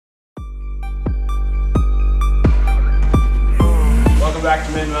Welcome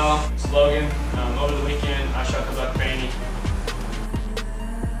back to MidMo. It's Logan. Over the weekend, I shot the buck Veiny.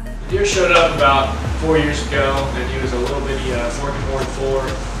 The deer showed up about 4 years ago, and he was a little bitty forky horn four.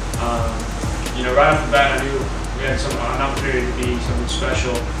 You know, right off the bat, I knew we had an opportunity to be something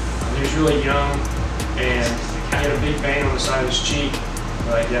special. He was really young, and he had a big vein on the side of his cheek.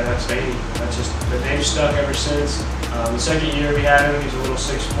 Like, yeah, that's Veiny. That's just the name stuck ever since. The second year we had him, he was a little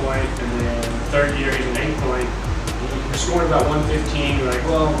 6-point, and then the third year he's an 8-point. He was scoring about 115. We're like,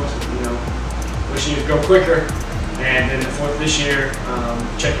 well, you know, wish he would go quicker. And then this year,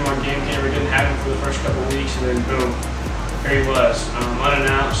 checked him on game camera, didn't have him for the first couple of weeks, and then boom, here he was,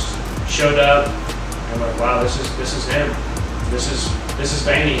 unannounced, showed up, and we're like, wow, this is him. This is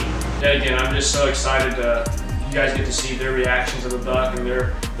Veiny. Yeah, again, I'm just so excited you guys get to see their reactions of the buck and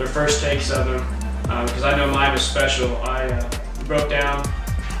their first takes of him, because I know mine was special. I broke down.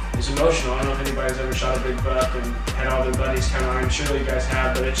 It's emotional. I don't know if anybody's ever shot a big buck and had all their buddies come on. I'm sure you guys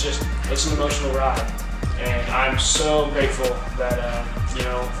have, but it's an emotional ride. And I'm so grateful that you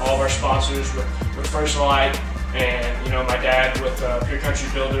know, all of our sponsors with First Light, and you know, my dad with Pure Country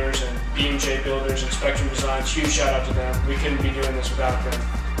Builders and BMJ Builders and Spectrum Designs. Huge shout out to them. We couldn't be doing this without them.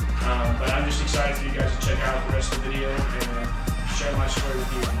 But I'm just excited for you guys to check out the rest of the video and share my story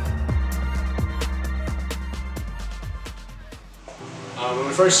with you. When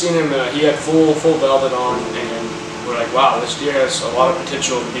we first seen him, he had full velvet on, and we're like, wow, this deer has a lot of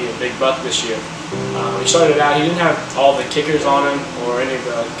potential to be a big buck this year. He started out, he didn't have all the kickers on him or any of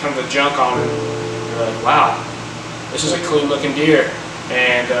the kind of the junk on him. We're like, wow, this is a clean looking deer.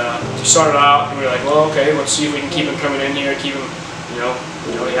 And he started out, and we were like, well, okay, let's see if we can keep him coming in here, keep him, you know,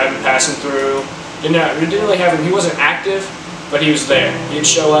 he had him passing through. We didn't really have him. He wasn't active, but he was there. He'd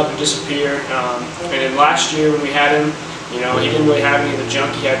show up and disappear. And then last year when we had him, you know, he didn't really have any of the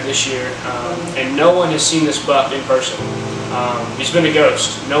junk he had this year, and no one has seen this buck in person. He's been a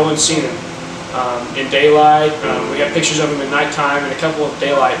ghost. No one's seen him in daylight. We have pictures of him at nighttime and a couple of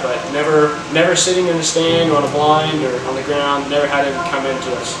daylight, but never sitting in the stand or on a blind or on the ground. Never had him come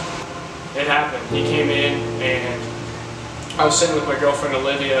into us. It happened. He came in, and I was sitting with my girlfriend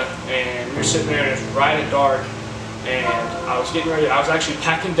Olivia, and we were sitting there, and it was right at dark. And I was getting ready. I was actually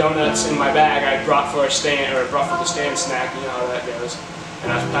packing donuts in my bag I brought for the stand snack. You know how that goes.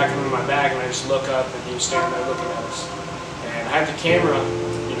 And I was packing them in my bag, and I just look up, and he was standing there looking at us. And I had the camera,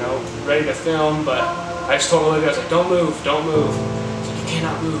 you know, ready to film, but I just told Olivia, I was like, don't move, don't move. I was like, you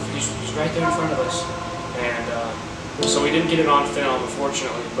cannot move. He's right there in front of us. And so we didn't get it on film,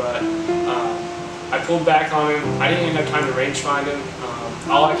 unfortunately. But I pulled back on him. I didn't even have time to range find him.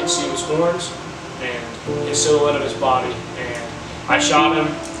 All I could see was horns and his silhouette of his body, and I shot him.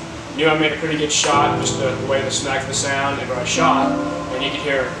 Knew I made a pretty good shot, just the way the smack of the sound, and I shot, and you could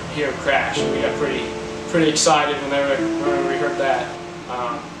hear him crash, and we got pretty excited whenever we heard that.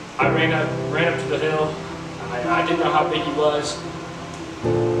 I ran up to the hill. I didn't know how big he was.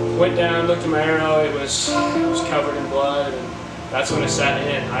 Went down, looked at my arrow. It was covered in blood, and that's when it sat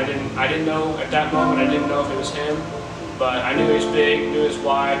in. I didn't know at that moment. I didn't know if it was him. But I knew he was big, knew he was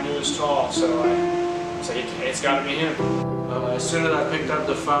wide, knew he was tall, so I said, it's got to be him. As soon as I picked up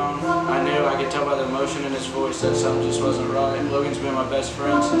the phone, I could tell by the emotion in his voice that something just wasn't right. Logan's been my best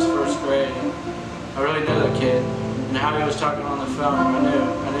friend since first grade, and I really knew the kid. And how he was talking on the phone,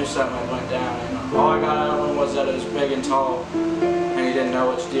 I knew something had went down. And all I got out of him was that it was big and tall, and he didn't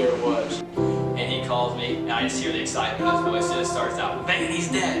know which deer it was. And he calls me, and I just hear the excitement in his voice. It just starts out,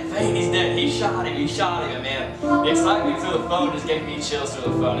 Veiny's dead, Veiny's dead, he shot him, and man, the excitement through the phone just gave me chills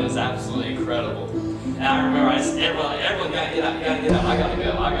through the phone. It was absolutely incredible. And I remember, everyone gotta get up, you gotta get up,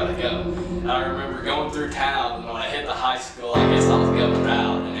 I gotta go. And I remember going through town, and when I hit the high school, I guess I was going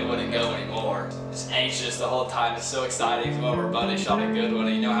out, and it wouldn't go anymore. Just anxious the whole time, it's so exciting. Come over, buddy, shot a good one,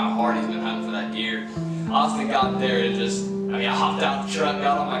 and you know how hard he's been hunting for that deer. Austin got there and I hopped out the truck,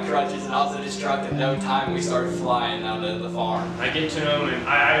 got on my crutches, and I was in his truck in no time. We started flying out of the farm. I get to him, and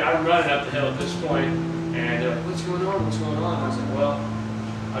I'm running up the hill at this point, and they're like, what's going on, what's going on? I was like, well,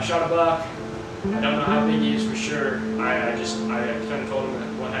 I shot a buck. I don't know how big he is for sure. I kind of told him that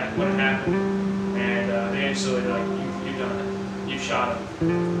what had happened, and they instantly were like, you've done it. You've shot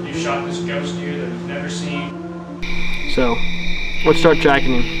him. You've shot this ghost deer that we've never seen. So, let's start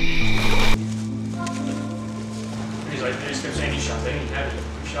tracking him. They just kept saying, you shot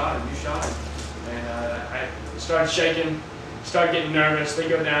him, you shot him. And I started shaking, started getting nervous. They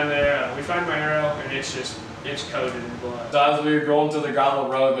go down there, we find my arrow, and it's coated in blood. So as we were going through the gravel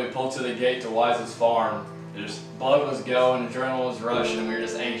road, we pulled to the gate to Wise's farm. Blood was going, adrenaline was rushing, and we were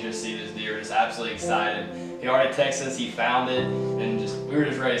just anxious to see this deer, just absolutely excited. He already texted us, he found it, and we were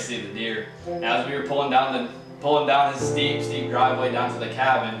just ready to see the deer. And as we were pulling down pulling down his steep driveway down to the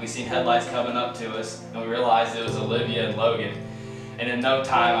cabin, we seen headlights coming up to us, and we realized it was Olivia and Logan. And in no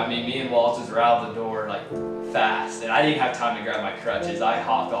time, I mean, me and Walters were out the door like fast, and I didn't have time to grab my crutches. I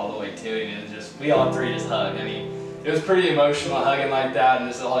hopped all the way to him, and it was just, we all three just hugged. I mean, it was pretty emotional hugging like that, and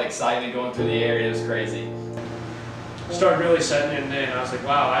just all excitement going through the air. It was crazy. Started really setting in then. I was like,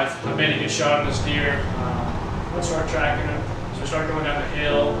 wow, I've made a good shot on this deer. Let's start tracking him. So we started going down the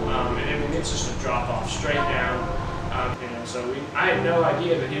hill, and I mean, it's just a drop off straight down. And so I had no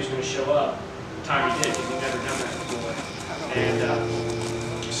idea that he was going to show up the time he did, because he'd never done that before. And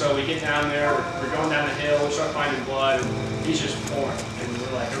so we get down there, we're going down the hill, we start finding blood, and he's just pouring. And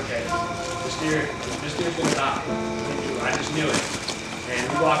we're like, okay, this deer's gonna die. I just knew it. And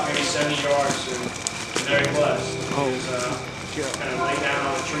we walked maybe 70 yards, and there he was. He was kind of laying down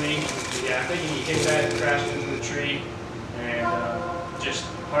on a tree. Yeah, I think he hit that and crashed into the tree, and just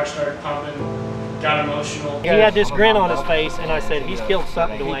heart started pumping. Got emotional. He had this grin on his face, and I said, he's killed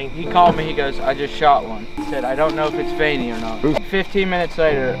something, Dwayne. He called me, he goes, I just shot one. He said, I don't know if it's Veiny or not. 15 minutes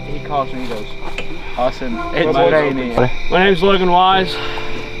later, he calls me, he goes, Austin, it's Veiny. My name's Logan Wise.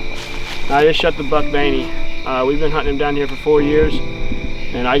 I just shot the buck Veiny. We've been hunting him down here for 4 years,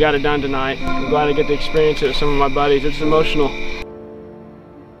 and I got it done tonight. I'm glad I get to experience it with some of my buddies. It's emotional,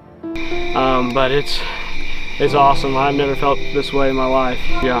 but it's awesome. I've never felt this way in my life.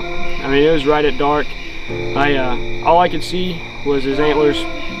 Yeah, I mean, it was right at dark. All I could see was his antlers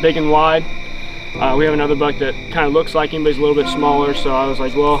big and wide. We have another buck that kind of looks like him, but he's a little bit smaller, so I was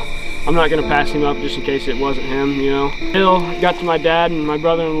like, well, I'm not gonna pass him up just in case it wasn't him, you know. Hill got to my dad and my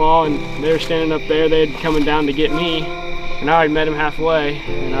brother-in-law, and they were standing up there. They had coming down to get me, and I already met him halfway,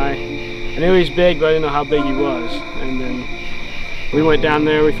 and I knew he was big, but I didn't know how big he was. And then we went down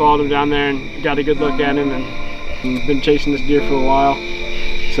there, we followed him down there and got a good look at him, and he's been chasing this deer for a while.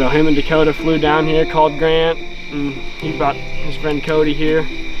 So him and Dakota flew down here, called Grant, and he brought his friend Cody here,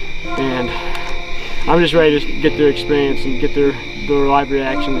 and I'm just ready to get their experience and get their live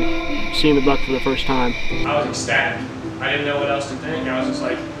reaction to seeing the buck for the first time. I was ecstatic. I didn't know what else to think. I was just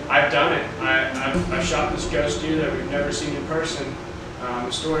like, I've done it. I've shot this ghost deer that we've never seen in person.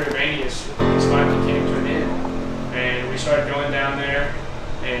 The story of Veiny is finally came to an end, and we started going down there,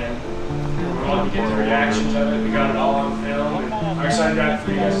 and we wanted to get the reactions of it. We got it all on film, and I'm excited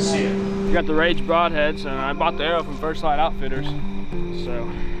for you guys to see it. We got the Rage broadheads, and I bought the arrow from First Light Outfitters, so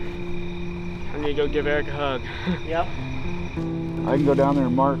I need to go give Eric a hug. Yep. I can go down there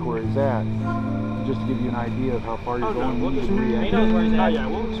and mark where he's at, just to give you an idea of how far you're going. We'll just, he knows where he's at. Oh yeah,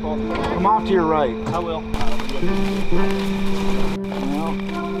 we'll just follow him. Come off to your right. I will.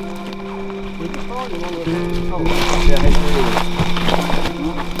 Well, yeah, hey,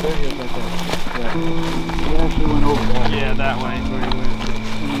 there he is right there. Yeah. He actually went over that. Yeah, that way is where he went.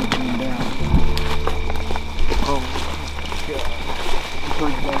 Down. Oh, God. He's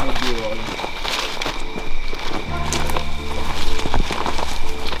trying to go over here.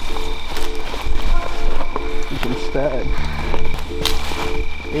 Stag.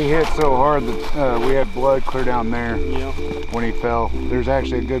 He hit so hard that we had blood clear down there when he fell. There's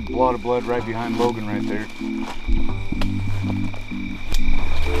actually a good blot of blood right behind Logan right there.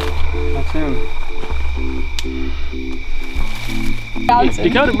 That's him.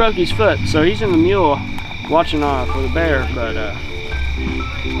 Dakota broke his foot, so he's in the mule watching for the bear, but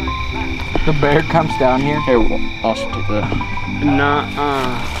The bear comes down here. Here, I'll take that.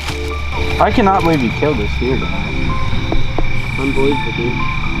 I cannot believe you killed this deer tonight. Unbelievable, dude.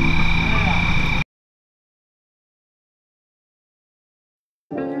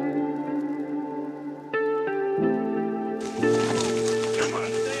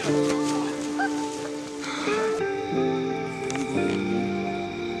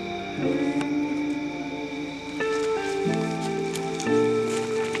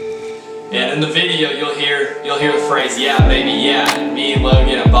 And in the video, you'll hear the phrase, yeah, baby, yeah. And me,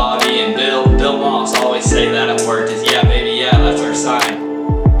 Logan, and Bobby, and Bill Moss always say that at work, is yeah, baby, yeah, that's our sign.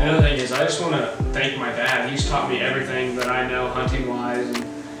 Another thing is, I just want to thank my dad. He's taught me everything that I know hunting-wise.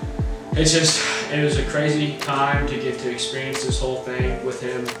 And it was a crazy time to get to experience this whole thing with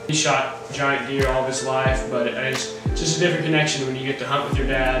him. He shot giant deer all of his life, but it's just a different connection when you get to hunt with your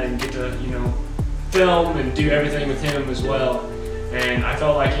dad and get to, you know, film and do everything with him as well. And I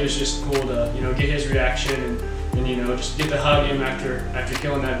felt like it was just cool to, you know, get his reaction and you know, just get to hug him after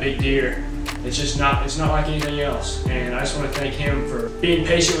killing that big deer. It's not like anything else. And I just want to thank him for being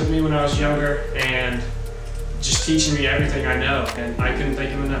patient with me when I was younger and just teaching me everything I know. And I couldn't thank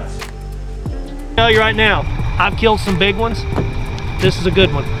him enough. I'll tell you right now, I've killed some big ones. This is a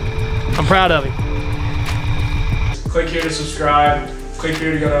good one. I'm proud of him. Click here to subscribe. Click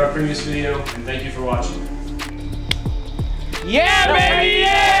here to go to our previous video. And thank you for watching. Yeah, baby,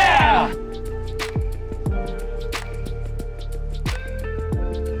 yeah!